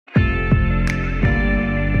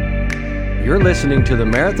You're listening to the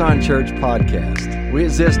Marathon Church podcast. We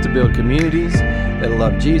exist to build communities that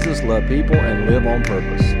love Jesus, love people, and live on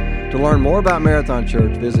purpose. To learn more about Marathon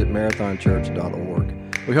Church, visit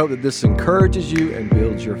marathonchurch.org. We hope that this encourages you and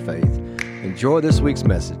builds your faith. Enjoy this week's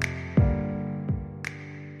message.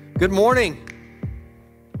 Good morning.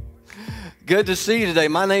 Good to see you today.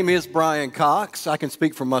 My name is Brian Cox. I can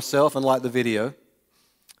speak for myself and like the video.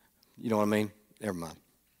 You know what I mean? Never mind.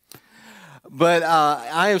 But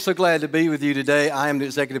I am so glad to be with you today. I am the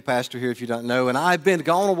executive pastor here, if you don't know, and I've been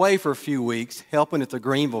gone away for a few weeks helping at the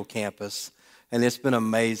Greenville campus, and it's been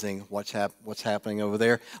amazing what's happening over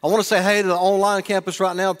there. I want to say hey to the online campus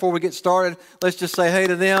right now before we get started. Let's just say hey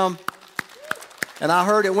to them. And I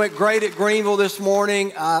heard it went great at Greenville this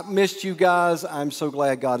morning. I missed you guys. I'm so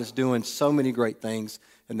glad God is doing so many great things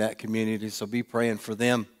in that community, so be praying for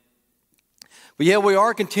them. But yeah, we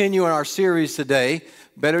are continuing our series today,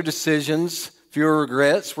 Better Decisions, Fewer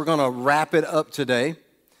Regrets. We're going to wrap it up today.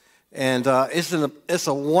 And it's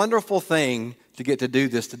a wonderful thing to get to do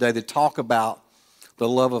this today, to talk about the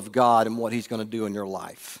love of God and what He's going to do in your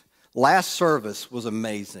life. Last service was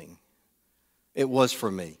amazing. It was for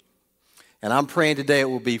me. And I'm praying today it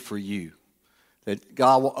will be for you, that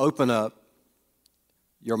God will open up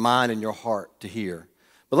your mind and your heart to hear.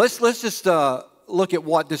 But let's just look at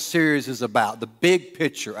what this series is about, the big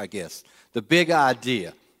picture, I guess, the big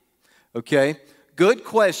idea, okay? Good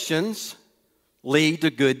questions lead to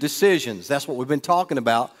good decisions. That's what we've been talking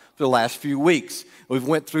about for the last few weeks. We've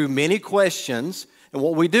went through many questions, and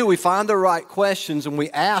what we do, we find the right questions, and we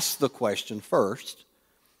ask the question first,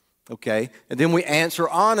 okay? And then we answer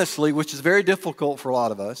honestly, which is very difficult for a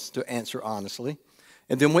lot of us to answer honestly,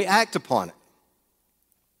 and then we act upon it.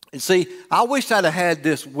 And see, I wish I'd have had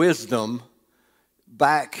this wisdom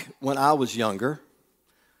back when I was younger.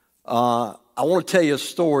 I want to tell you a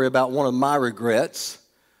story about one of my regrets.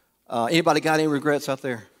 Anybody got any regrets out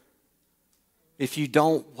there? If you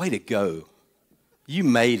don't, way to go. You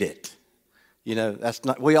made it. You know,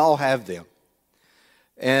 we all have them.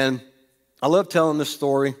 And I love telling this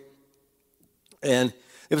story. And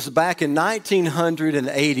it was back in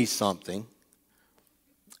 1980 something.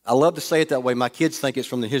 I love to say it that way. My kids think it's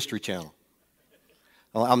from the History Channel.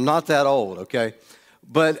 I'm not that old, okay?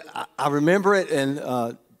 But I remember it,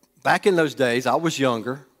 and back in those days, I was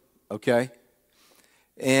younger, okay?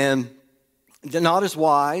 And not as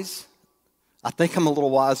wise. I think I'm a little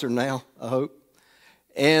wiser now, I hope.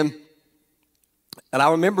 And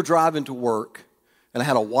I remember driving to work, and I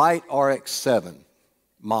had a white RX-7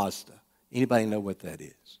 Mazda. Anybody know what that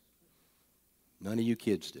is? None of you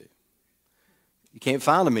kids do. You can't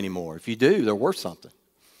find them anymore. If you do, they're worth something.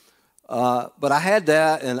 But I had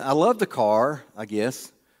that, and I loved the car, I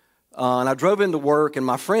guess. And I drove into work, and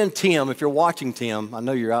my friend Tim, if you're watching, Tim, I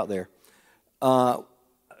know you're out there,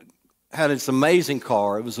 had this amazing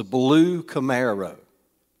car. It was a blue Camaro,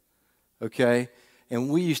 okay? And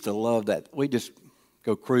we used to love that. We just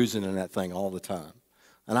go cruising in that thing all the time.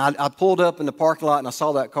 And I pulled up in the parking lot, and I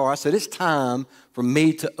saw that car. I said, it's time for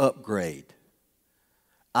me to upgrade.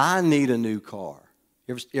 I need a new car.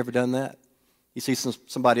 You ever done that? You see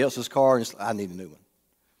somebody else's car, and I need a new one.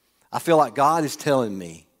 I feel like God is telling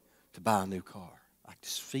me to buy a new car. I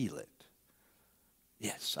just feel it.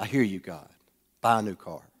 Yes, I hear you, God. Buy a new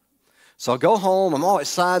car. So I go home. I'm all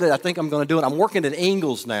excited. I think I'm going to do it. I'm working at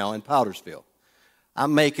Ingalls now in Powdersville.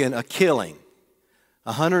 I'm making a killing,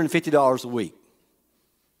 $150 a week.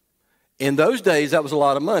 In those days, that was a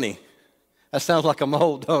lot of money. That sounds like I'm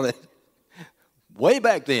old, don't it? Way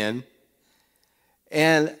back then.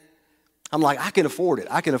 And I'm like, I can afford it.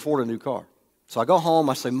 I can afford a new car. So I go home.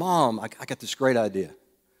 I say, Mom, I got this great idea.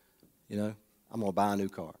 You know, I'm going to buy a new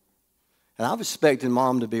car. And I was expecting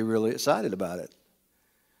Mom to be really excited about it.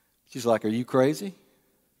 She's like, are you crazy?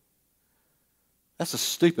 That's a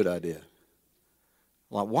stupid idea.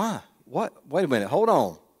 I'm like, why? What? Wait a minute. Hold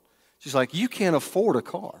on. She's like, you can't afford a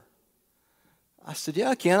car. I said,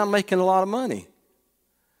 yeah, I can. I'm making a lot of money.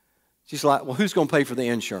 She's like, well, who's going to pay for the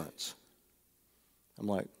insurance? I'm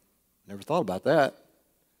like, never thought about that.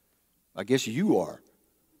 I guess you are.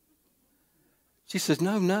 She says,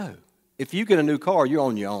 no. If you get a new car, you're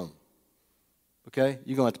on your own. Okay?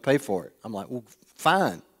 You're going to have to pay for it. I'm like, well,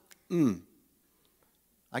 fine.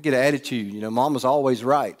 I get an attitude. You know, Mom was always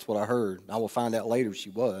right. That's what I heard. I will find out later she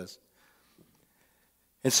was.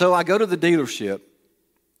 And so I go to the dealership,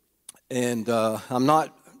 and I'm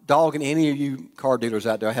not dogging any of you car dealers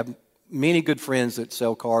out there. I have many good friends that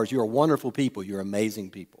sell cars. You're wonderful people. You're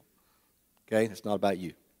amazing people. Okay? It's not about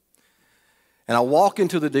you. And I walk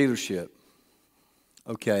into the dealership,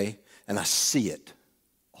 okay, and I see it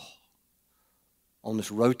on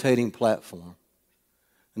this rotating platform.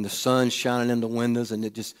 and the sun shining in the windows, and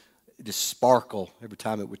it just sparkle every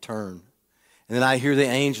time it would turn. And then I hear the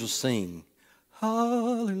angels sing,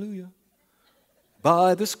 hallelujah,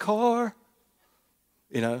 buy this car.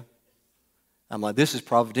 You know, I'm like, this is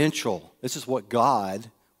providential. This is what God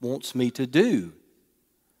wants me to do.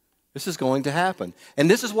 This is going to happen. And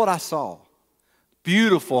this is what I saw.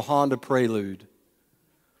 Beautiful Honda Prelude.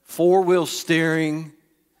 4-wheel steering.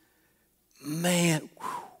 Man, whew,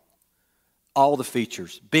 all the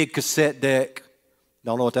features. Big cassette deck.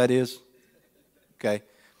 Don't know what that is? Okay.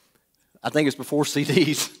 I think it's before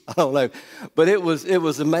CDs. I don't know. But it was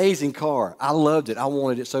an amazing car. I loved it. I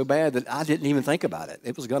wanted it so bad that I didn't even think about it.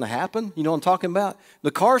 It was going to happen. You know what I'm talking about?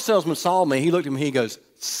 The car salesman saw me. He looked at me. He goes,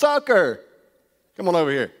 sucker, come on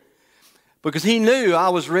over here. Because he knew I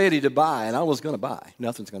was ready to buy, and I was going to buy.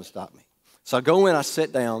 Nothing's going to stop me. So I go in, I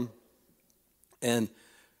sit down, and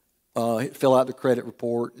fill out the credit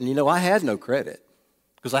report. And, I had no credit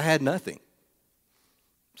because I had nothing.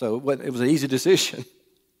 So it was an easy decision.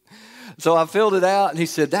 So I filled it out, and he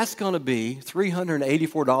said, that's going to be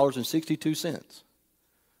 $384.62.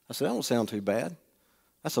 I said, that don't sound too bad.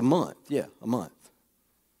 That's a month. Yeah, a month.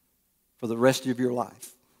 For the rest of your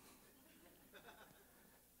life.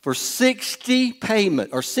 For 60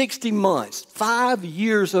 months, 5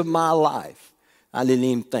 years of my life, I didn't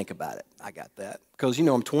even think about it. I got that. Because,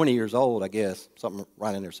 I'm 20 years old, I guess. Something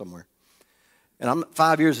right in there somewhere. And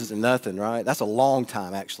 5 years isn't nothing, right? That's a long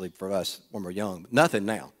time, actually, for us when we're young. But nothing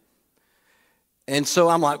now. And so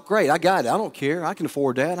I'm like, great, I got it. I don't care. I can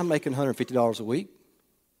afford that. I'm making $150 a week.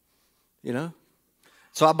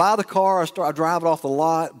 So I buy the car. I drive it off the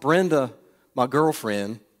lot. Brenda, my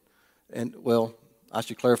girlfriend, and, well, I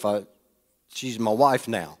should clarify, she's my wife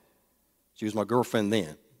now. She was my girlfriend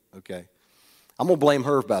then, okay? I'm going to blame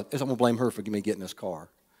her for me getting this car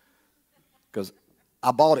because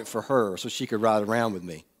I bought it for her so she could ride around with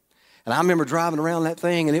me. And I remember driving around that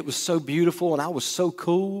thing, and it was so beautiful, and I was so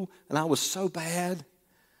cool, and I was so bad,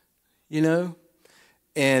 And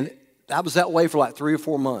I was that way for like 3 or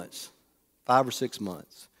 4 months, 5 or 6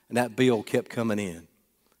 months. And that bill kept coming in.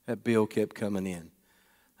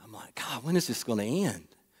 I'm like, God, when is this going to end?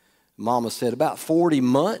 Mama said, about 40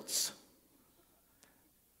 months.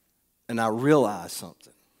 And I realized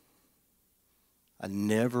something. I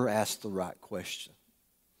never asked the right question.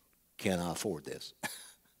 Can I afford this?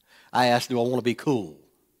 I asked, do I want to be cool?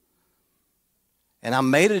 And I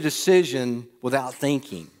made a decision without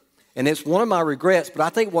thinking. And it's one of my regrets, but I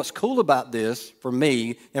think what's cool about this for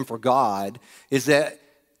me and for God is that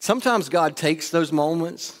sometimes God takes those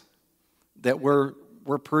moments that we're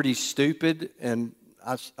pretty stupid, and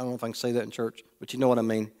I don't know if I can say that in church, but you know what I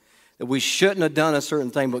mean, that we shouldn't have done a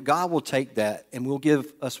certain thing, but God will take that and will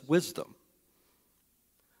give us wisdom.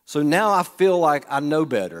 So now I feel like I know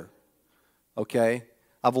better, okay?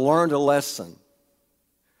 I've learned a lesson.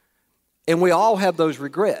 And we all have those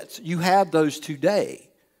regrets. You have those today.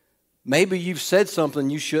 Maybe you've said something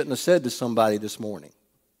you shouldn't have said to somebody this morning.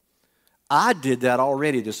 I did that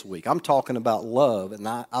already this week. I'm talking about love, and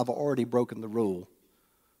I've already broken the rule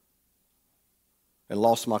and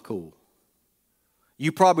lost my cool.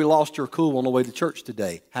 You probably lost your cool on the way to church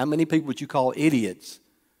today. How many people would you call idiots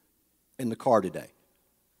in the car today?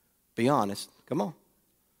 Be honest. Come on.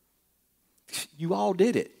 You all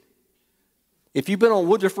did it. If you've been on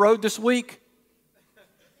Woodruff Road this week,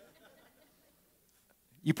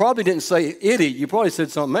 you probably didn't say idiot. You probably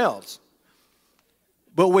said something else.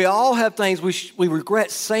 But we all have things we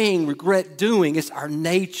regret saying, regret doing. It's our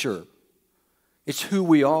nature. It's who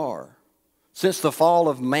we are. Since the fall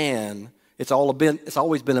of man, it's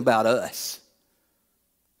always been about us.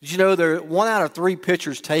 Did you know 1 out of 3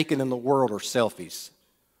 pictures taken in the world are selfies?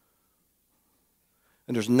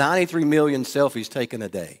 And there's 93 million selfies taken a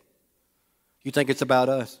day. You think it's about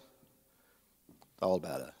us? It's all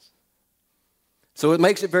about us. So it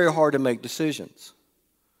makes it very hard to make decisions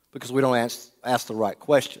because we don't ask the right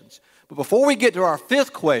questions. But before we get to our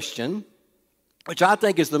 5th question, which I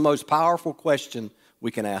think is the most powerful question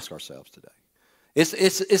we can ask ourselves today.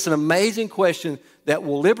 It's an amazing question that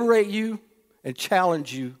will liberate you and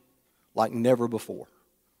challenge you like never before.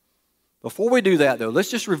 Before we do that, though,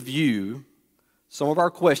 let's just review some of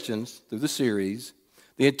our questions through the series.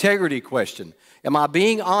 The integrity question. Am I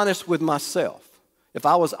being honest with myself? If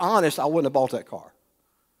I was honest, I wouldn't have bought that car.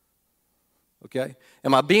 Okay?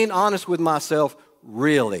 Am I being honest with myself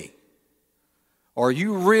really? Or are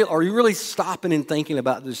you really stopping and thinking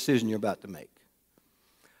about the decision you're about to make?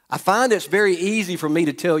 I find it's very easy for me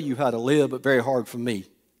to tell you how to live, but very hard for me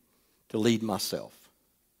to lead myself.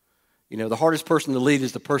 The hardest person to lead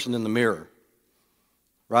is the person in the mirror,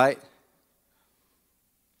 right?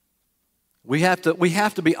 We have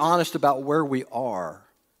to be honest about where we are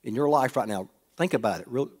in your life right now. Think about it.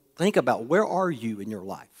 Think about where are you in your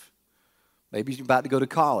life. Maybe you're about to go to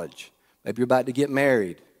college. Maybe you're about to get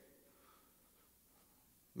married.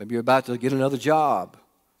 Maybe you're about to get another job.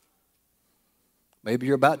 Maybe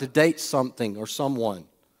you're about to date something or someone.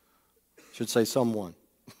 I should say someone.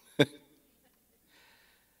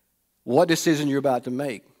 What decision you're about to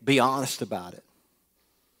make. Be honest about it.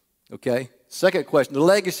 Okay? Second question, the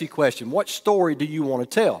legacy question. What story do you want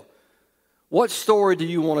to tell? What story do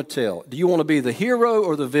you want to tell? Do you want to be the hero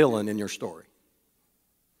or the villain in your story?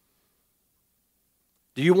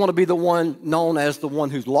 Do you want to be the one known as the one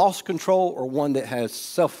who's lost control or one that has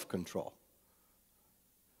self-control?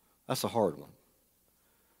 That's a hard one.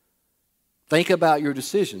 Think about your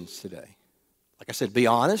decisions today. Like I said, be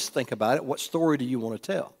honest. Think about it. What story do you want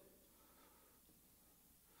to tell?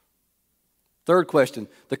 Third question,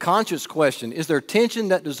 the conscience question. Is there tension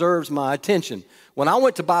that deserves my attention? When I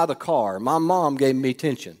went to buy the car, my mom gave me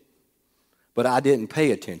attention, but I didn't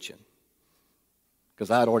pay attention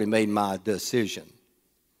because I had already made my decision.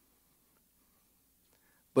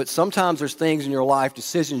 But sometimes there's things in your life,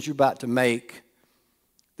 decisions you're about to make,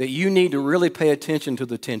 that you need to really pay attention to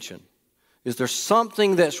the tension. Is there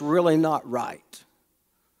something that's really not right?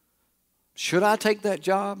 Should I take that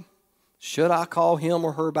job? Should I call him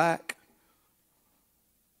or her back?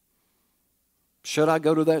 Should I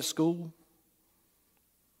go to that school?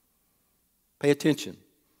 Pay attention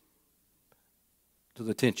to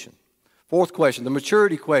the tension. Fourth question, the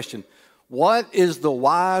maturity question. What is the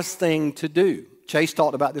wise thing to do? Chase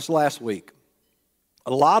talked about this last week.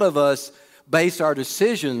 A lot of us base our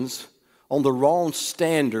decisions on the wrong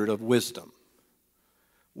standard of wisdom.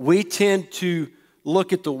 We tend to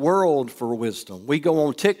look at the world for wisdom. We go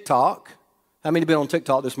on TikTok. How many have been on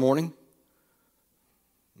TikTok this morning?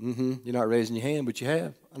 You're not raising your hand, but you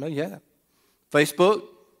have. I know you have. Facebook.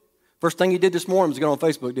 First thing you did this morning was get on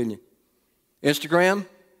Facebook, didn't you? Instagram.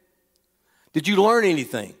 Did you learn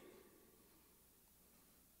anything?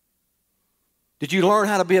 Did you learn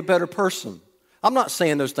how to be a better person? I'm not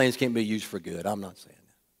saying those things can't be used for good. I'm not saying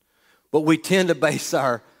that. But we tend to base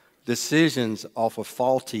our decisions off of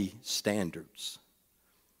faulty standards.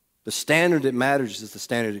 The standard that matters is the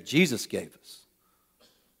standard that Jesus gave us.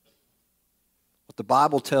 What the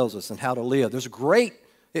Bible tells us and how to live. There's great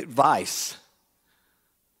advice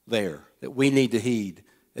there that we need to heed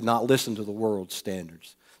and not listen to the world's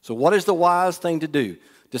standards. So what is the wise thing to do?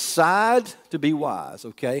 Decide to be wise,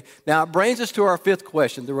 okay? Now it brings us to our fifth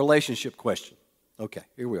question, the relationship question. Okay,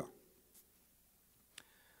 here we are.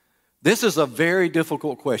 This is a very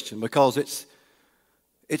difficult question because it's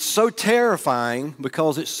so terrifying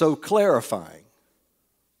because it's so clarifying.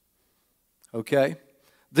 Okay?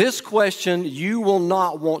 This question you will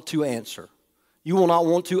not want to answer. You will not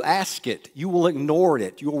want to ask it. You will ignore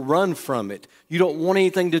it. You will run from it. You don't want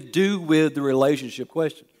anything to do with the relationship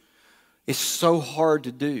question. It's so hard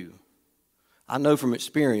to do. I know from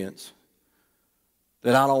experience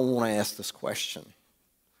that I don't want to ask this question.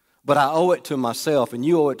 But I owe it to myself, and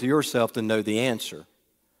you owe it to yourself to know the answer.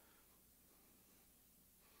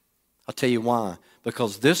 I'll tell you why.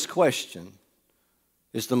 Because this question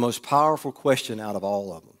is the most powerful question out of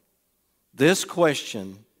all of them. This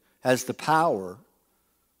question has the power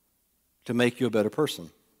to make you a better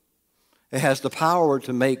person. It has the power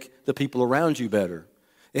to make the people around you better.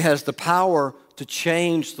 It has the power to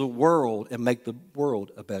change the world and make the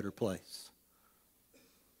world a better place.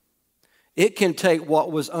 It can take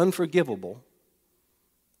what was unforgivable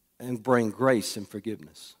and bring grace and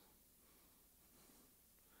forgiveness.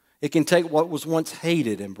 It can take what was once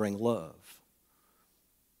hated and bring love.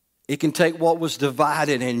 It can take what was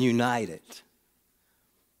divided and unite it.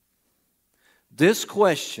 This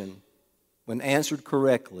question, when answered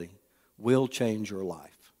correctly, will change your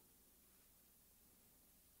life.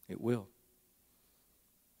 It will.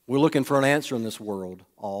 We're looking for an answer in this world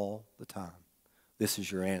all the time. This is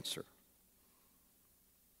your answer.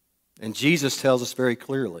 And Jesus tells us very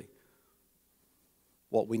clearly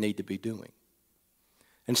what we need to be doing.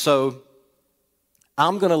 And so,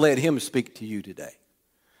 I'm going to let him speak to you today.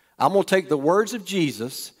 I'm going to take the words of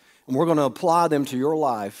Jesus and we're going to apply them to your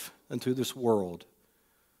life and to this world.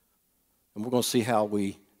 And we're going to see how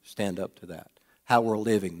we stand up to that, how we're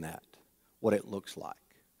living that, what it looks like.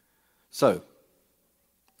 So,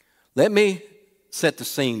 let me set the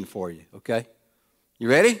scene for you, okay? You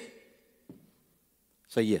ready?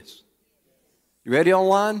 Say yes. You ready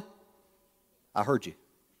online? I heard you.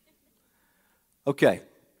 Okay.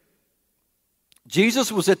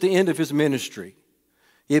 Jesus was at the end of his ministry.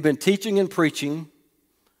 He had been teaching and preaching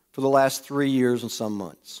for the last 3 years and some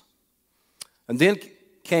months. And then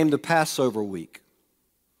came the Passover week.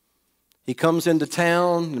 He comes into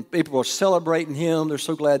town, and people are celebrating him. They're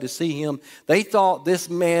so glad to see him. They thought this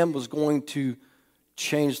man was going to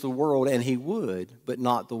change the world, and he would, but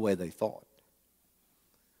not the way they thought.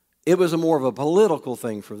 It was more of a political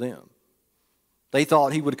thing for them. They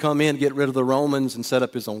thought he would come in, get rid of the Romans, and set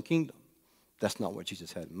up his own kingdom. That's not what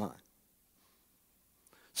Jesus had in mind.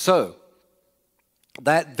 So,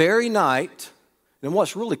 that very night, and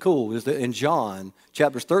what's really cool is that in John,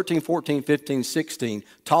 chapters 13, 14, 15, 16,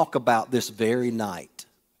 talk about this very night.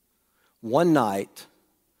 One night,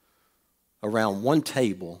 around one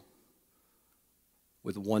table,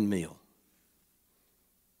 with one meal.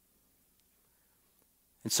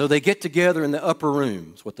 And so they get together in the upper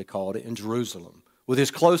room, is what they called it, in Jerusalem, with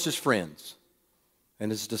his closest friends,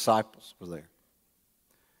 and his disciples were there.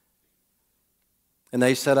 And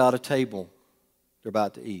they set out a table. They're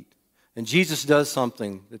about to eat. And Jesus does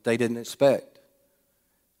something that they didn't expect.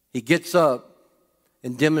 He gets up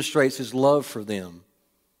and demonstrates his love for them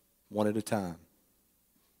one at a time.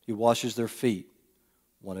 He washes their feet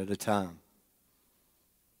one at a time.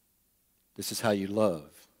 This is how you love.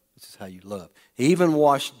 This is how you love. He even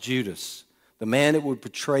washed Judas, the man that would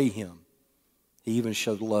betray him. He even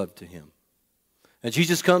showed love to him. And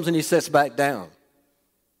Jesus comes and he sits back down.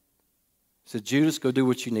 He said, Judas, go do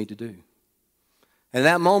what you need to do. And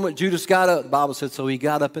that moment, Judas got up. The Bible said, so he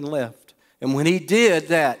got up and left. And when he did,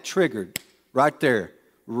 that triggered right there,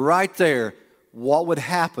 what would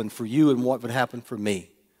happen for you and what would happen for me.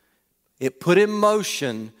 It put in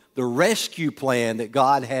motion the rescue plan that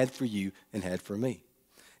God had for you and had for me.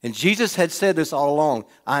 And Jesus had said this all along,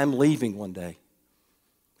 I am leaving one day.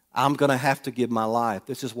 I'm going to have to give my life.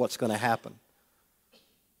 This is what's going to happen.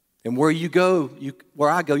 And where you go, where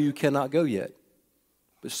I go, you cannot go yet.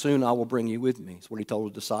 But soon I will bring you with me. That's what he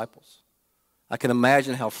told the disciples. I can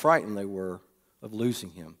imagine how frightened they were of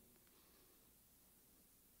losing him.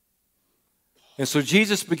 And so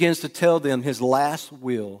Jesus begins to tell them his last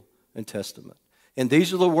will and testament. And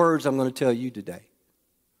these are the words I'm going to tell you today.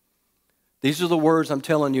 These are the words I'm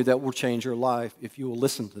telling you that will change your life if you will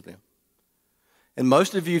listen to them. And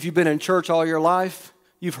most of you, if you've been in church all your life,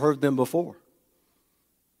 you've heard them before.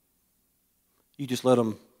 You just let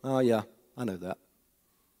them, oh yeah, I know that.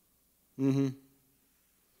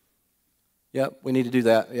 Yep, we need to do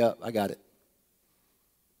that. Yep, I got it.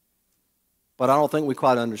 But I don't think we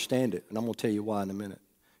quite understand it, and I'm going to tell you why in a minute.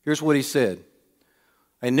 Here's what he said.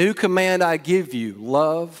 A new command I give you,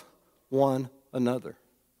 love one another.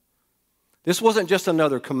 This wasn't just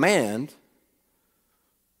another command.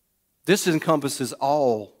 This encompasses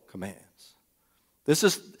all commands.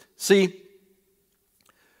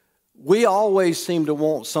 We always seem to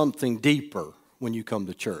want something deeper when you come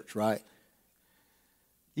to church, right?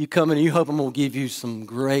 You come in and you hope I'm going to give you some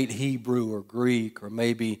great Hebrew or Greek or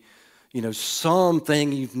maybe,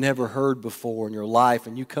 something you've never heard before in your life,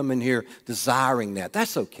 and you come in here desiring that.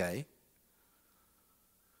 That's okay.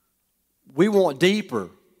 We want deeper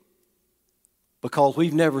because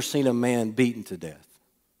we've never seen a man beaten to death.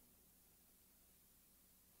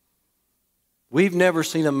 We've never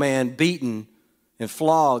seen a man beaten and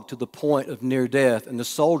flogged to the point of near death, and the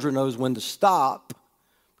soldier knows when to stop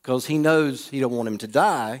because he knows he don't want him to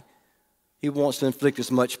die. He wants to inflict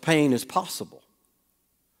as much pain as possible.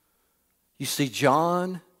 You see,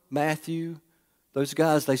 John, Matthew, those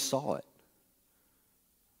guys, they saw it.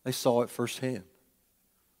 They saw it firsthand.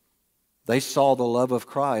 They saw the love of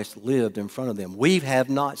Christ lived in front of them. We have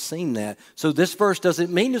not seen that. So this verse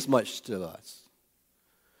doesn't mean as much to us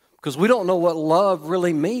because we don't know what love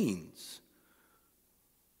really means.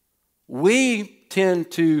 We tend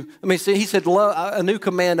to, he said, a new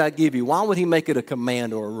command I give you. Why would he make it a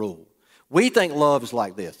command or a rule? We think love is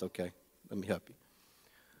like this. Okay, let me help you.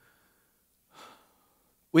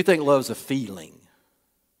 We think love is a feeling.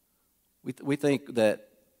 We think that,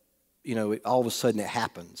 all of a sudden it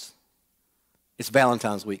happens. It's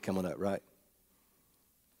Valentine's week coming up, right?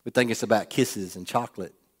 We think it's about kisses and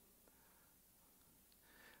chocolate.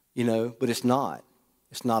 But it's not.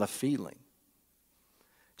 It's not a feeling.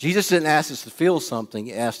 Jesus didn't ask us to feel something.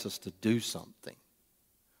 He asked us to do something.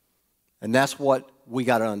 And that's what we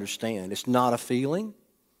got to understand. It's not a feeling.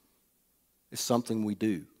 It's something we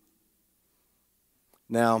do.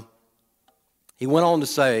 Now, he went on to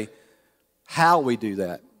say how we do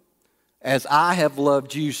that. As I have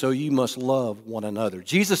loved you, so you must love one another.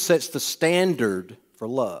 Jesus sets the standard for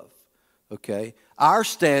love, okay? Our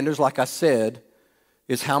standards, like I said,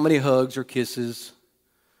 is how many hugs or kisses.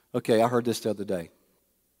 Okay, I heard this the other day.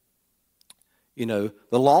 The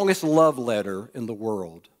longest love letter in the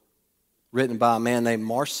world, written by a man named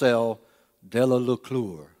Marcel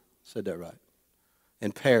Delacour, said that right.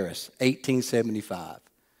 in Paris, 1875.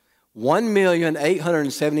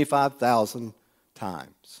 1,875,000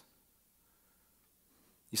 times.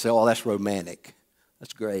 You say, oh, that's romantic.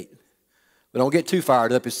 That's great. But don't get too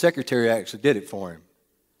fired up. His secretary actually did it for him.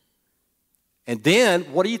 And then,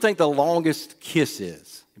 what do you think the longest kiss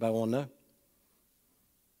is? Anybody want to know?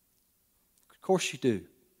 Of course you do.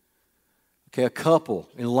 Okay, a couple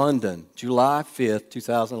in London, July 5th,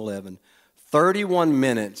 2011,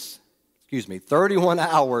 31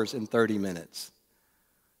 hours and 30 minutes.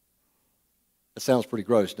 That sounds pretty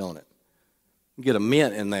gross, don't it? You get a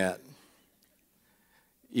mint in that.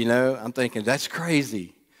 You know, I'm thinking, that's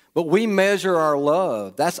crazy. But we measure our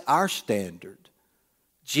love. That's our standard.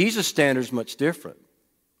 Jesus' standard is much different.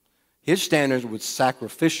 His standard was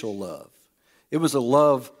sacrificial love. It was a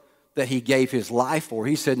love that he gave his life for.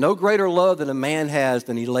 He said, no greater love than a man has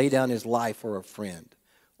than he lay down his life for a friend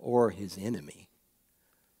or his enemy.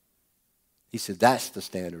 He said, that's the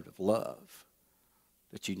standard of love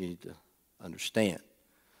that you need to understand.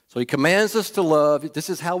 So he commands us to love. This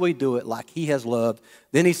is how we do it, like he has loved.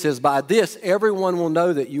 Then he says, by this, everyone will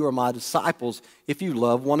know that you are my disciples if you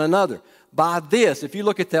love one another. By this, if you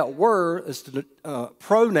look at that word, it's the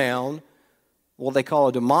pronoun, what they call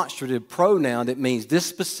a demonstrative pronoun. It means this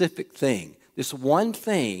specific thing, this one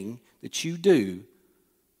thing that you do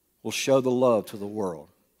will show the love to the world.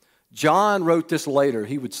 John wrote this later.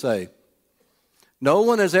 He would say, no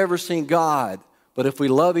one has ever seen God, but if we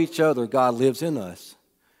love each other, God lives in us.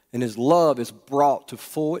 And his love is brought to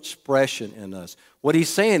full expression in us. What he's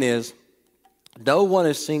saying is, no one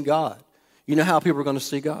has seen God. You know how people are going to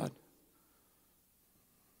see God?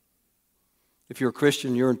 If you're a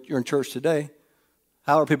Christian, you're in church today,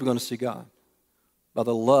 how are people going to see God? By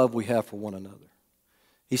the love we have for one another.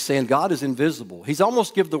 He's saying God is invisible. He's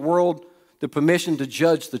almost given the world the permission to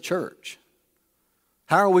judge the church.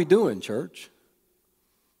 How are we doing, church?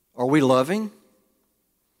 Are we loving?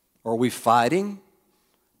 Are we fighting?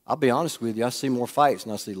 I'll be honest with you, I see more fights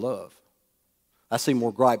than I see love. I see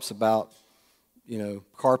more gripes about,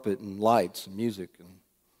 carpet and lights and music and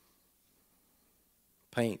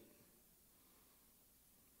paint.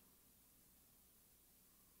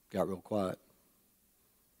 Got real quiet.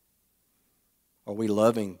 Are we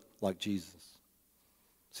loving like Jesus?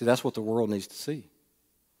 See, that's what the world needs to see.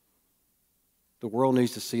 The world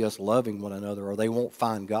needs to see us loving one another or they won't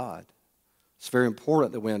find God. It's very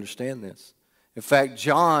important that we understand this. In fact,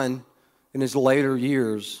 John, in his later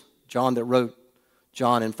years, John that wrote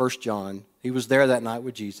John in 1 John, he was there that night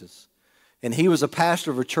with Jesus. And he was a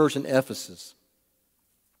pastor of a church in Ephesus.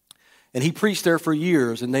 And he preached there for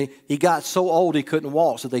years. And he got so old he couldn't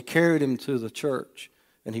walk, so they carried him to the church.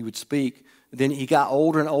 And he would speak. And then he got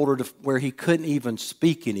older and older to where he couldn't even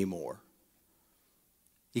speak anymore.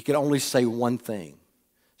 He could only say one thing.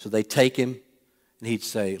 So they take him, and he'd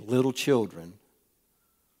say, little children,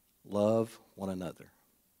 love one another.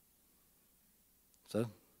 So,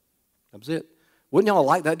 that was it. Wouldn't y'all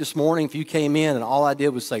like that this morning if you came in and all I did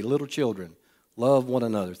was say, little children, love one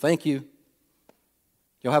another. Thank you.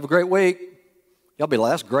 Y'all have a great week. Y'all be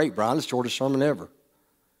like, that's great, Brian. It's the shortest sermon ever.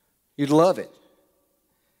 You'd love it.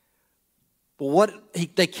 But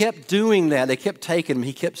they kept doing that. They kept taking him.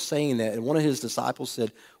 He kept saying that. And one of his disciples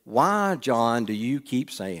said, why, John, do you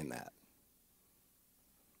keep saying that?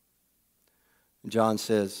 And John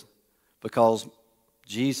says, because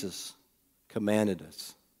Jesus commanded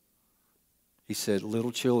us. He said,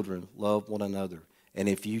 little children, love one another. And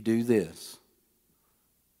if you do this,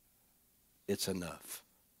 it's enough.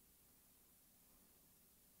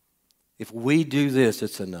 If we do this,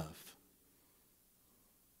 it's enough.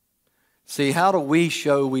 See, how do we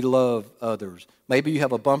show we love others? Maybe you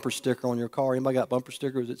have a bumper sticker on your car. Anybody got bumper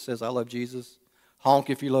stickers that says, I love Jesus? Honk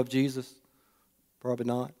if you love Jesus. Probably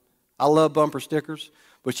not. I love bumper stickers,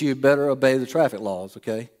 but you better obey the traffic laws,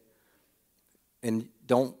 okay? And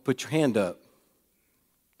don't put your hand up.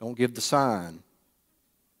 Don't give the sign.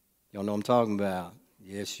 Y'all know what I'm talking about.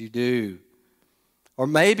 Yes, you do. Or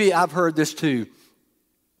maybe I've heard this too.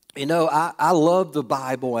 I love the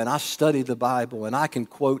Bible and I study the Bible and I can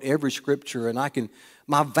quote every scripture and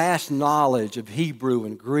my vast knowledge of Hebrew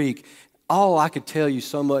and Greek, I could tell you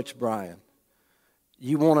so much, Brian.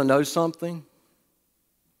 You want to know something?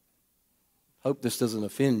 Hope this doesn't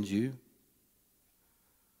offend you.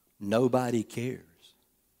 Nobody cares.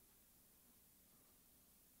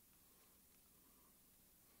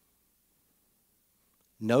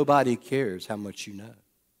 Nobody cares how much you know.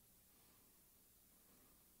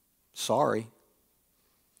 Sorry.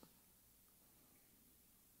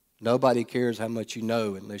 Nobody cares how much you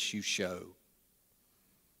know unless you show.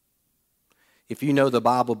 If you know the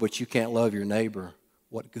Bible but you can't love your neighbor,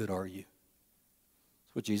 what good are you?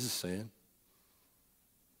 That's what Jesus said.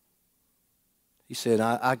 He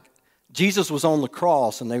said, Jesus was on the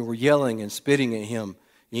cross and they were yelling and spitting at him.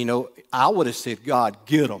 You know, I would have said, God,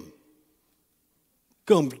 get them.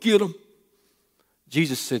 Come get them.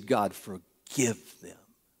 Jesus said, God, forgive them.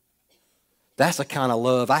 That's the kind of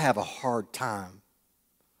love I have a hard time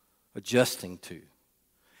adjusting to.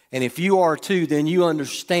 And if you are too, then you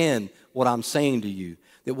understand what I'm saying to you.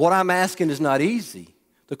 That what I'm asking is not easy.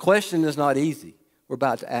 The question is not easy. We're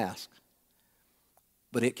about to ask.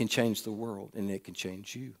 But it can change the world and it can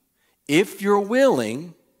change you. If you're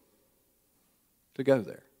willing to go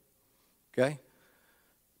there. Okay?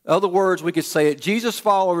 In other words, we could say it, Jesus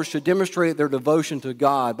followers should demonstrate their devotion to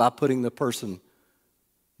God by putting the person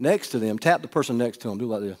next to them. Tap the person next to them. Do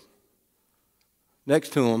like this.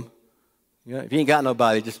 Next to them. Yeah, if you ain't got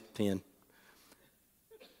nobody, just 10.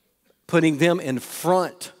 Putting them in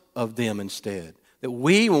front of them instead. That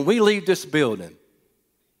when we leave this building,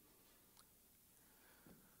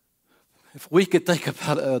 if we could think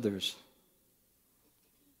about others,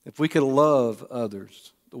 if we could love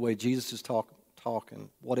others the way Jesus is talking,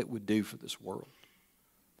 what it would do for this world.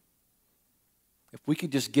 If we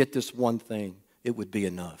could just get this one thing, it would be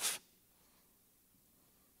enough.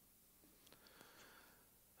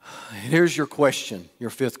 Here's your question, your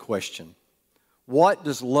fifth question. What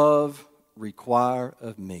does love require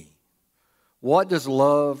of me? What does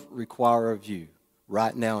love require of you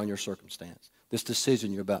right now in your circumstance? This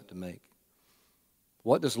decision you're about to make.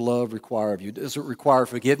 What does love require of you? Does it require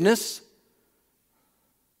forgiveness?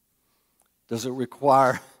 Does it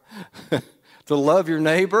require to love your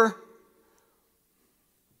neighbor?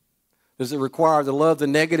 Does it require to love the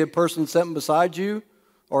negative person sitting beside you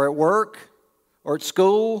or at work or at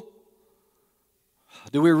school?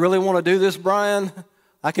 Do we really want to do this, Brian?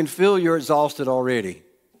 I can feel you're exhausted already.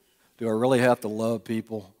 Do I really have to love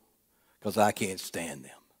people? Because I can't stand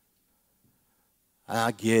them.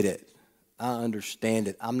 I get it. I understand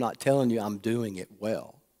it. I'm not telling you I'm doing it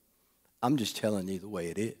well. I'm just telling you the way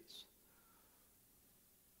it is.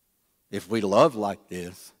 If we love like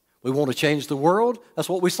this, we want to change the world. That's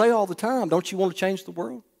what we say all the time. Don't you want to change the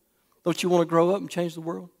world? Don't you want to grow up and change the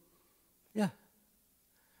world? Yeah.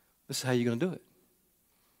 This is how you're going to do it.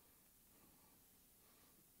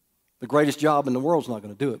 The greatest job in the world is not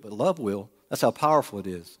going to do it, but love will. That's how powerful it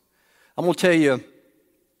is. I'm going to tell you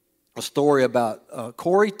a story about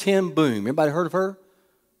Corrie ten Boom. Anybody heard of her?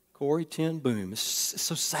 Corrie ten Boom. It's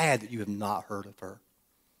so sad that you have not heard of her.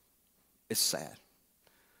 It's sad.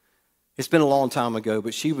 It's been a long time ago,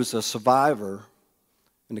 but she was a survivor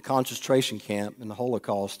in the concentration camp in the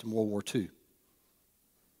Holocaust in World War II.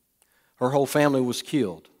 Her whole family was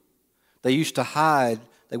killed. They used to hide.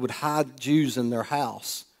 They would hide Jews in their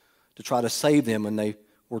house to try to save them, and they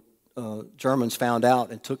were Germans found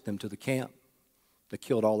out and took them to the camp. They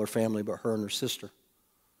killed all her family but her and her sister.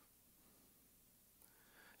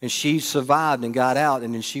 And she survived and got out,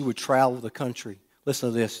 and then she would travel the country. Listen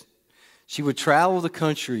to this. She would travel the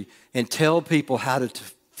country and tell people how to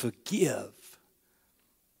forgive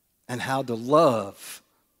and how to love.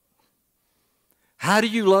 How do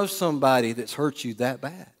you love somebody that's hurt you that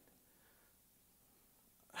bad?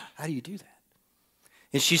 How do you do that?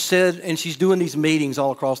 And she said, and she's doing these meetings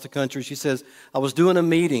all across the country. She says, I was doing a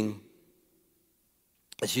meeting,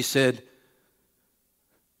 and she said,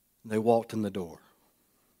 they walked in the door.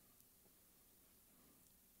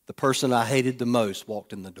 The person I hated the most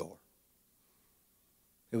walked in the door.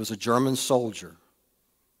 It was a German soldier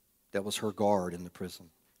that was her guard in the prison.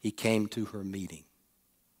 He came to her meeting.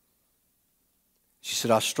 She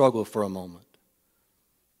said, I struggled for a moment.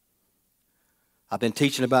 I've been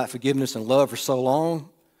teaching about forgiveness and love for so long,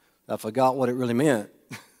 I forgot what it really meant.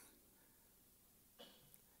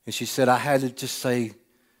 And she said, I had to just say,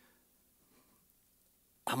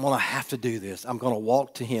 I'm going to have to do this. I'm going to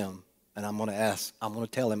walk to him, and I'm going to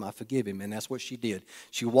tell him I forgive him. And that's what she did.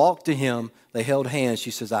 She walked to him. They held hands.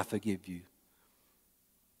 She says, I forgive you.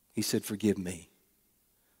 He said, forgive me.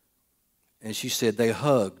 And she said, they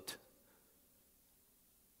hugged.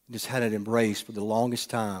 Just had an embrace for the longest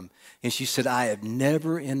time. And she said, I have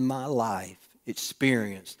never in my life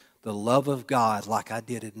experienced the love of God like I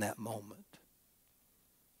did in that moment.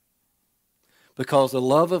 Because the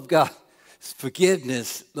love of God,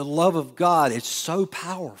 forgiveness, the love of God is so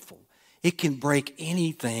powerful. It can break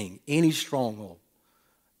anything, any stronghold,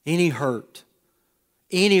 any hurt,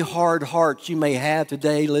 any hard heart you may have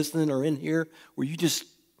today listening or in here where you just,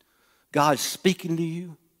 God's speaking to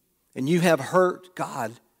you and you have hurt,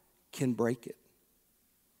 God can break it.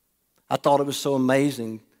 I thought it was so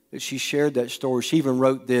amazing that she shared that story. She even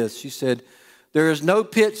wrote this. She said, there is no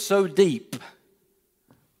pit so deep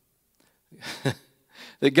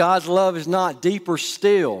that God's love is not deeper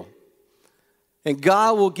still. And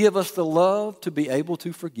God will give us the love to be able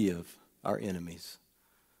to forgive our enemies.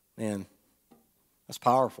 Man, that's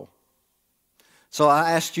powerful. So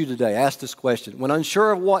I asked you today, ask this question. When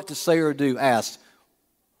unsure of what to say or do, ask,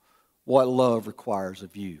 what love requires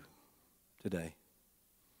of you today?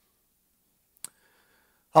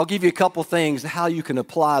 I'll give you a couple things how you can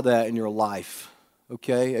apply that in your life.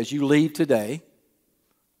 Okay, as you leave today,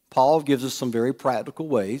 Paul gives us some very practical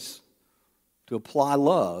ways to apply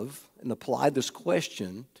love and apply this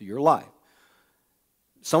question to your life.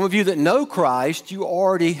 Some of you that know Christ, you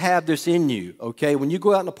already have this in you, okay? When you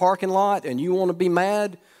go out in the parking lot and you want to be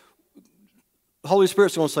mad, the Holy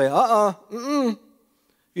Spirit's going to say,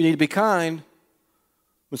 you need to be kind.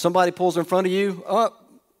 When somebody pulls in front of you,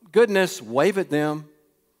 goodness, wave at them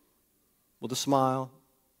with a smile.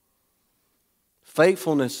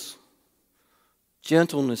 Faithfulness,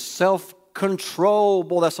 gentleness, self-control.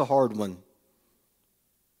 Boy, that's a hard one.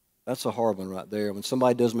 That's a hard one right there. When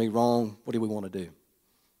somebody does me wrong, what do we want to do?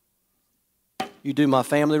 You do my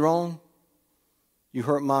family wrong? You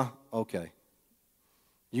hurt okay.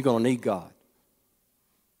 You're going to need God.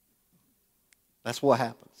 That's what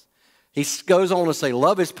happens. He goes on to say,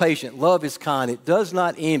 love is patient, love is kind, it does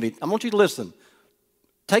not envy. I want you to listen.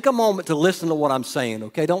 Take a moment to listen to what I'm saying,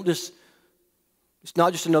 okay? It's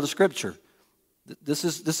not just another scripture. This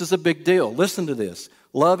is a big deal. Listen to this.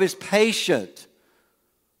 Love is patient.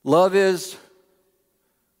 Love is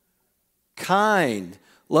kind.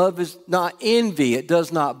 Love is not envy. It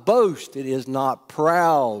does not boast. It is not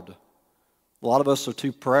proud. A lot of us are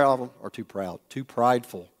too prideful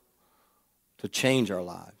to change our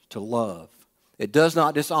lives, to love. It does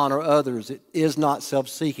not dishonor others. It is not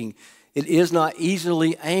self-seeking. It is not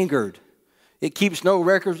easily angered. It keeps no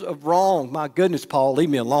records of wrong. My goodness, Paul, leave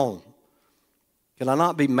me alone. Can I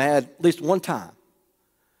not be mad at least one time?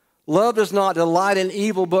 Love does not delight in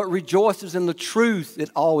evil, but rejoices in the truth.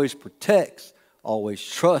 It always protects, always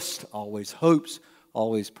trusts, always hopes,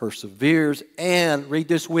 always perseveres. And, read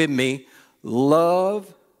this with me,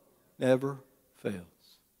 love never fails.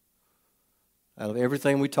 Out of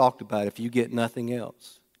everything we talked about, if you get nothing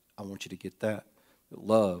else, I want you to get that. That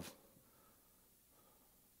love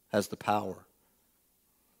has the power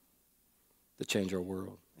to change our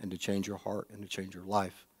world and to change your heart and to change your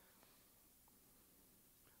life.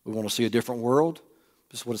 We want to see a different world.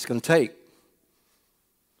 This is what it's going to take.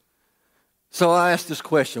 So I asked this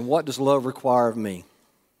question, what does love require of me?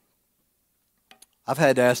 I've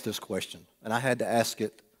had to ask this question, and I had to ask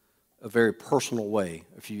it a very personal way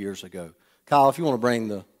a few years ago. Kyle, if you want to bring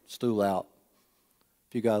the stool out,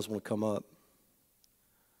 if you guys want to come up.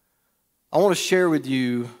 I want to share with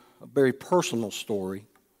you a very personal story.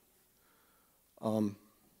 I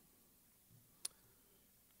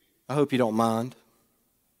hope you don't mind.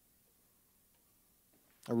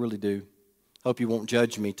 I really do. Hope you won't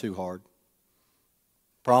judge me too hard.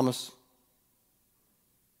 Promise?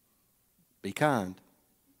 Be kind.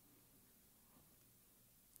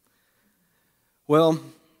 Well,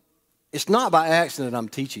 it's not by accident I'm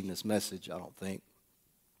teaching this message, I don't think.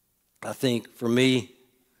 I think for me,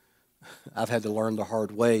 I've had to learn the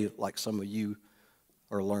hard way like some of you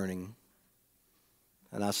are learning.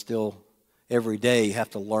 And I still, every day, have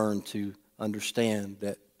to learn to understand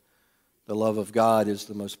that the love of God is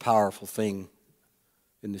the most powerful thing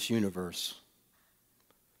in this universe.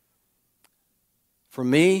 For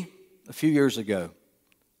me, a few years ago,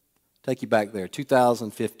 take you back there,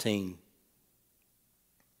 2015,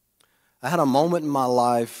 I had a moment in my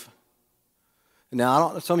life.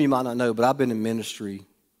 Now, some of you might not know, but I've been in ministry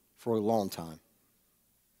for a long time.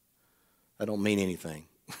 I don't mean anything.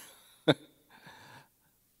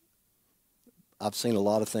 I've seen a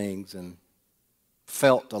lot of things and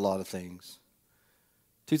felt a lot of things.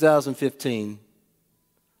 2015,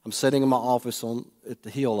 I'm sitting in my office at the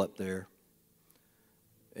hill up there,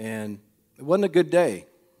 and it wasn't a good day.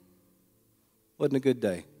 Wasn't a good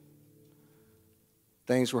day.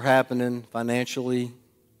 Things were happening financially.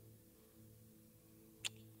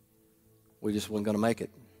 We just weren't going to make it.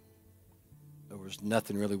 There was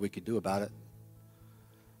nothing really we could do about it.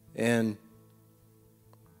 And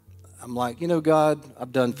I'm like, God,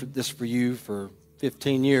 I've done this for you for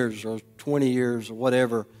 15 years or 20 years or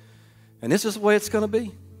whatever, and this is the way it's going to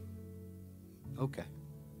be. Okay.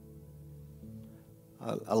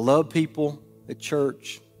 I love people at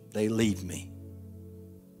church. They leave me.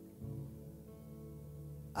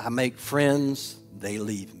 I make friends. They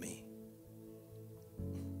leave me.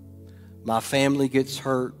 My family gets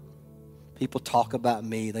hurt. People talk about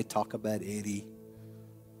me. They talk about Eddie.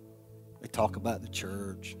 They talk about the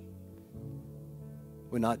church.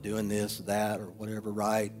 we're not doing this, that, or whatever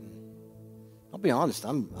right. I'll be honest,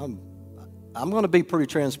 I'm going to be pretty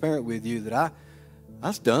transparent with you that I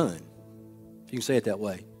was done, if you can say it that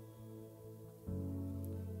way.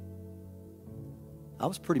 I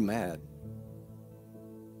was pretty mad.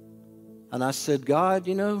 And I said, God,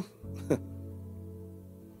 you know,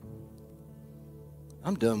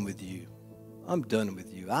 I'm done with you. I'm done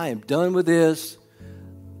with you. I am done with this.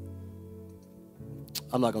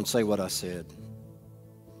 I'm not going to say what I said,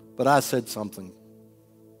 but I said something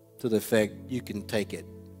to the effect, you can take it.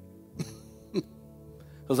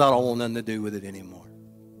 Because I don't want nothing to do with it anymore.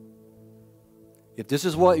 If this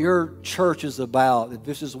is what your church is about, if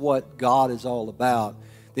this is what God is all about,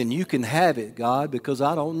 then you can have it, God, because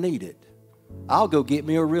I don't need it. I'll go get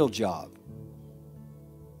me a real job.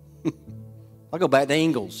 I'll go back to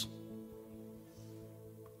Ingalls.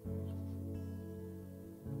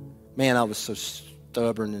 Man, I was so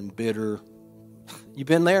stubborn and bitter. You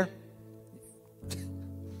been there?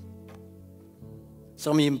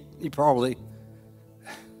 Some of you probably,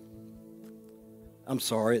 I'm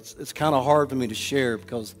sorry, it's kind of hard for me to share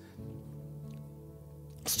because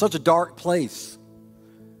it's such a dark place.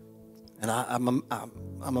 And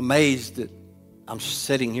I'm amazed that I'm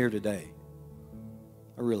sitting here today.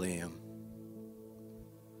 I really am.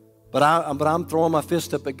 But I'm throwing my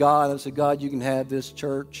fist up at God. I said, God, you can have this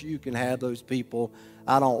church. You can have those people.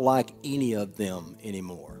 I don't like any of them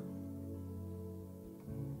anymore.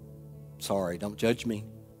 Sorry, don't judge me.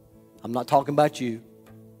 I'm not talking about you.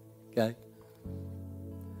 Okay?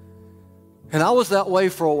 And I was that way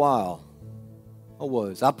for a while. I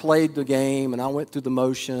was. I played the game and I went through the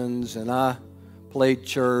motions and I played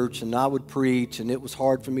church and I would preach, and it was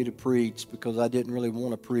hard for me to preach because I didn't really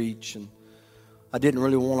want to preach, and I didn't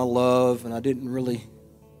really want to love, and I didn't really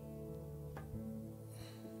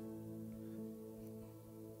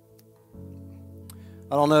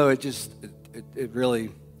I don't know, it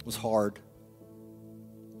really was hard.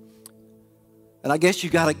 And I guess you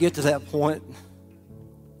got to get to that point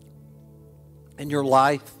in your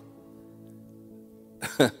life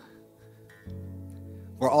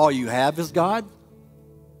where all you have is God.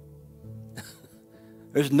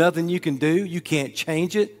 There's nothing you can do. You can't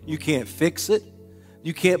change it. You can't fix it.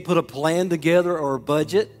 You can't put a plan together or a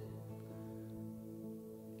budget.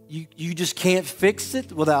 You just can't fix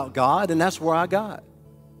it without God, and that's where I got.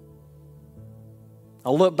 I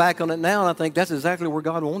look back on it now and I think that's exactly where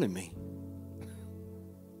God wanted me.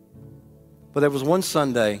 But there was one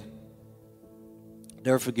Sunday,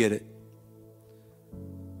 never forget it.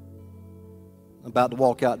 I'm about to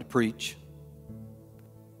walk out to preach.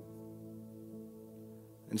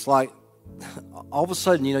 And it's like, all of a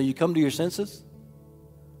sudden, you know, you come to your senses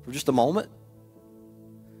for just a moment.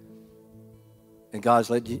 And God's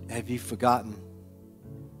like, have you forgotten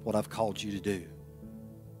what I've called you to do?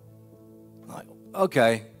 I'm like,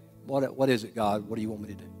 okay, what is it, God? What do you want me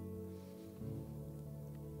to do?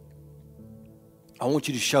 I want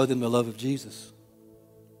you to show them the love of Jesus.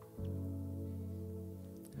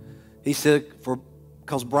 He said,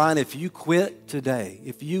 because Brian, if you quit today,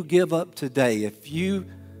 if you give up today, if you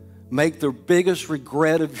make the biggest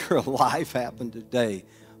regret of your life happen today,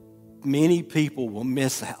 many people will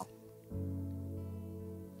miss out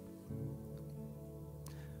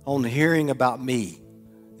on hearing about me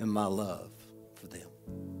and my love for them.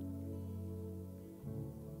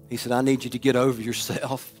 He said, I need you to get over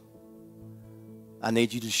yourself. I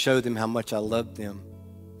need you to show them how much I love them.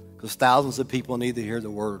 Because thousands of people need to hear the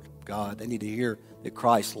word of God. They need to hear that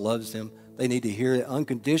Christ loves them. They need to hear the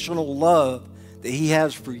unconditional love that He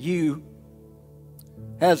has for you,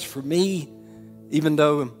 has for me, even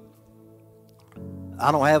though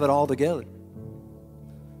I don't have it all together.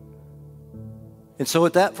 And so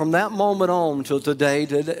from that moment on until today,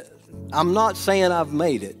 I'm not saying I've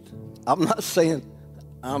made it. I'm not saying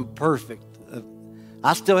I'm perfect.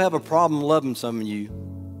 I still have a problem loving some of you.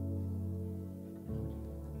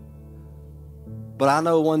 But I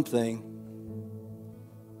know one thing.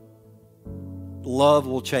 Love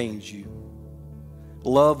will change you.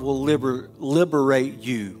 Love will liberate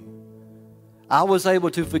you. I was able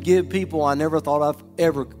to forgive people I never thought I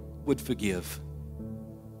ever would forgive.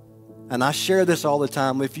 And I share this all the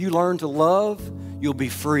time. If you learn to love, you'll be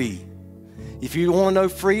free. If you want to know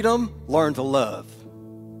freedom, learn to love.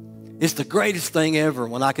 It's the greatest thing ever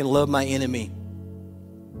when I can love my enemy.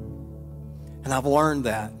 And I've learned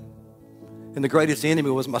that. And the greatest enemy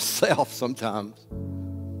was myself sometimes.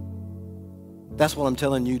 That's what I'm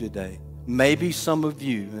telling you today. Maybe some of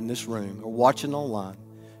you in this room or watching online,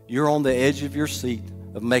 you're on the edge of your seat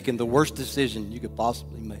of making the worst decision you could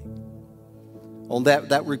possibly make. On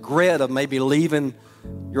that regret of maybe leaving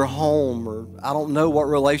your home, or I don't know what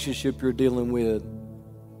relationship you're dealing with.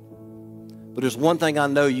 But there's one thing I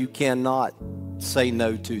know you cannot say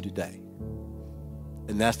no to today,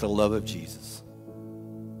 and that's the love of Jesus.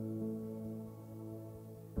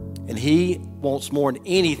 And He wants more than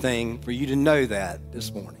anything for you to know that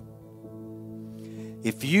this morning.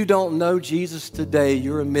 If you don't know Jesus today,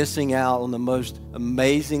 you're missing out on the most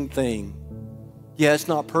amazing thing. Yeah, it's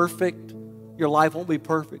not perfect. Your life won't be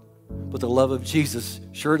perfect, but the love of Jesus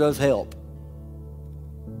sure does help.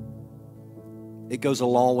 It goes a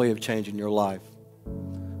long way of changing your life.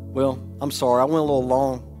 Well, I'm sorry, I went a little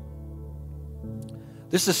long.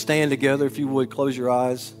 Just to stand together, if you would, close your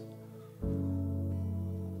eyes.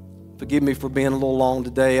 Forgive me for being a little long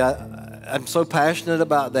today. I'm so passionate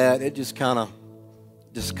about that, it just kind of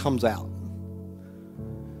just comes out.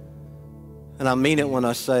 And I mean it when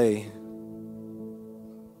I say,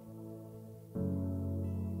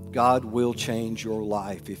 God will change your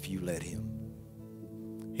life if you let Him.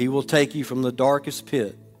 He will take you from the darkest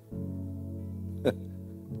pit.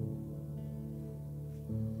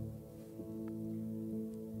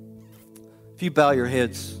 If you bow your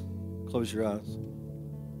heads, close your eyes.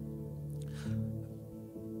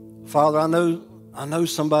 Father, I know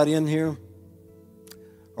somebody in here,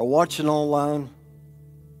 or watching online,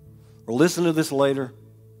 or listening to this later,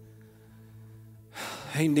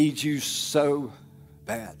 they need you so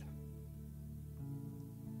bad.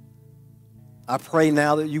 I pray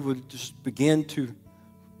now that you would just begin to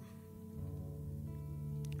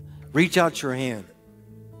reach out your hand.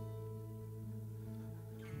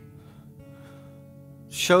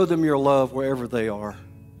 Show them your love wherever they are.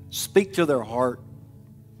 Speak to their heart.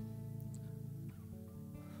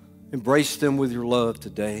 Embrace them with your love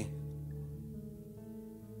today.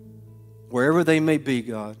 Wherever they may be,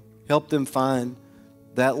 God, help them find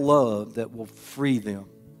that love that will free them,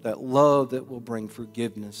 that love that will bring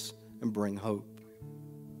forgiveness and bring hope.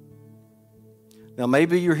 Now,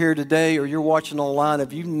 maybe you're here today or you're watching online.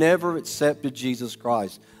 If you've never accepted Jesus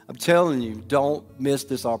Christ, I'm telling you, don't miss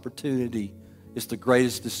this opportunity. It's the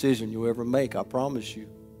greatest decision you'll ever make, I promise you.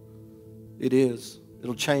 It is.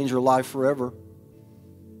 It'll change your life forever.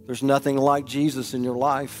 There's nothing like Jesus in your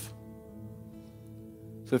life.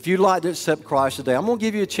 So if you'd like to accept Christ today, I'm going to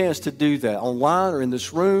give you a chance to do that online or in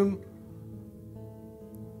this room.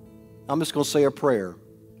 I'm just going to say a prayer.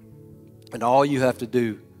 And all you have to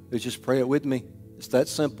do is just pray it with me. It's that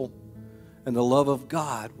simple. And the love of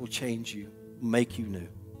God will change you, make you new.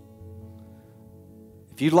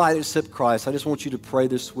 If you'd like to accept Christ, I just want you to pray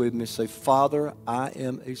this with me. Say, Father, I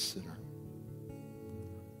am a sinner.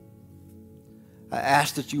 I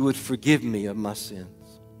ask that you would forgive me of my sins.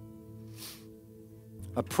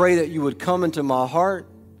 I pray that you would come into my heart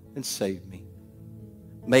and save me.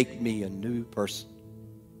 Make me a new person.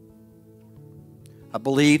 I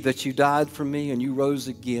believe that you died for me and you rose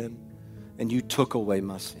again and you took away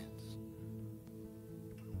my sins.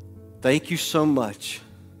 Thank you so much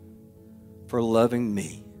for loving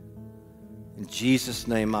me. In Jesus'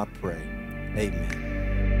 name I pray. Amen.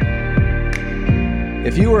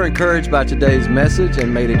 If you were encouraged by today's message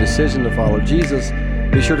and made a decision to follow Jesus,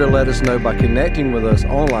 be sure to let us know by connecting with us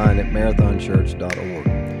online at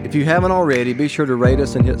marathonchurch.org. If you haven't already, be sure to rate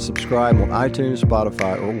us and hit subscribe on iTunes,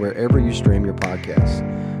 Spotify, or wherever you stream your podcasts.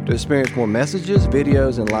 To experience more messages,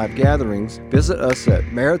 videos, and live gatherings, visit us at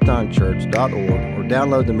marathonchurch.org or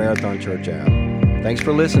download the Marathon Church app. Thanks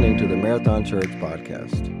for listening to the Marathon Church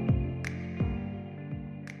podcast.